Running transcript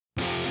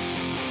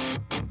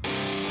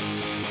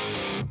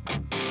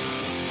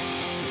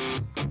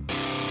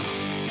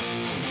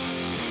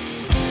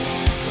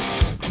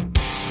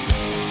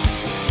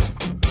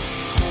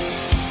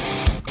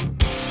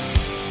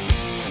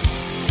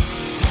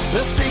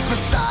The secret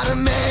side of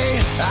me,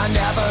 I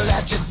never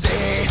let you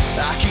see.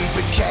 I keep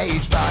it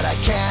caged, but I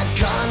can't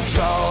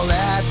control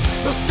it.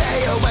 So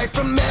stay away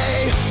from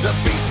me, the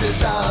beast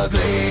is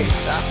ugly.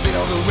 I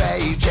feel the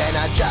rage and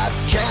I just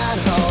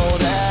can't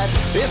hold it.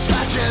 It's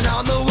scratching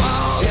on the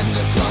walls, in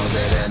the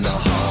closet, in the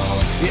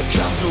halls. It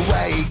comes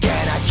awake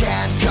and I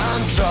can't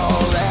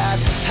control it.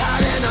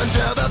 Hiding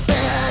under the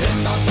bed,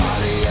 in my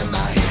body, in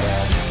my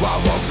head. Why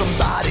won't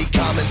somebody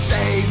come and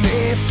save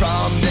me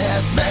from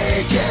this?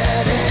 Make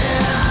it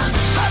end.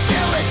 I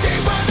feel it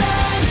deep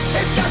within,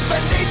 it's just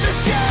beneath the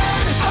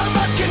skin. I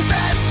must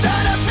confess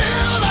that I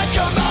feel like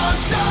a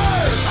monster.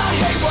 I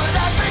hate what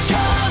I've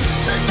become,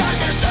 the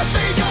nightmare's just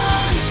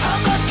begun. I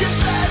must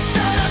confess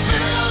that I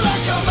feel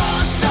like a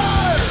monster.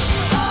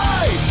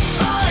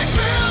 I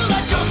feel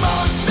like a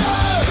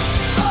monster.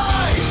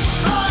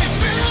 I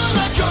feel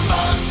like a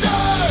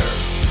monster.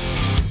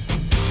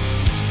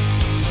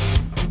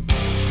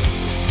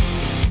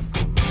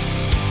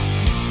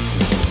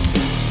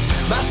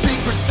 My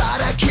secret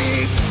side I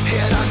keep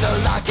hid under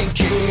lock and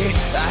key.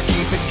 I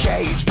keep it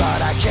caged,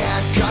 but I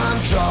can't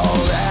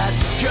control it.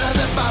 Cause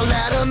if I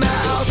let him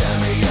out, he'll tear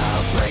me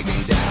up, break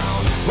me down.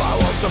 Why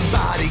won't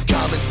somebody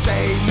come and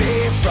save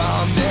me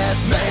from this?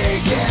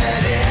 Make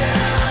it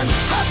end.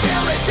 I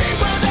feel it deep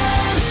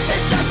within,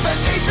 it's just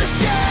beneath the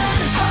skin.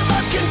 I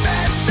must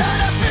confess that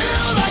I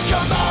feel like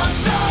a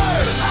monster.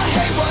 I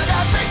hate what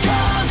I've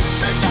become,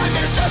 the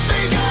nightmare's just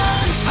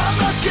begun. I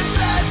must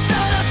confess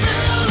that I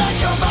feel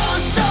like a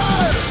monster.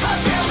 I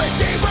feel it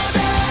deep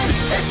within,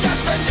 it's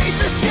just beneath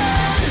the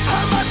skin.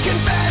 I must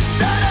confess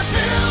that I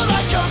feel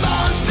like a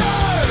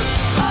monster.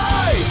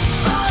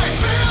 I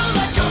feel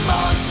like a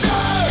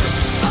monster.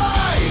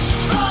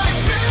 I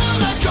feel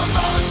like a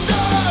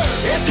monster.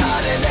 It's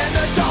hiding in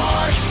the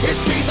dark, its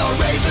teeth are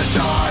razor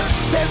sharp.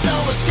 There's no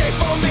escape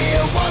for me,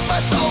 it wants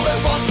my soul,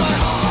 it wants my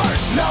heart.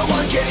 No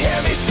one can hear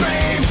me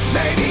scream,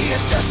 maybe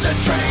it's just a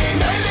dream.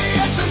 Maybe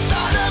it's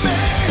inside of me.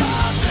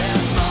 Stop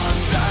this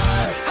monster.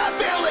 I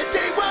feel it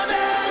deep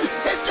within,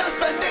 it's just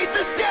beneath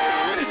the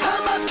skin. I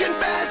must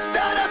confess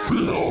that I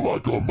feel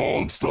like a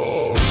monster.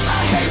 I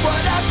hate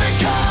what I've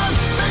become.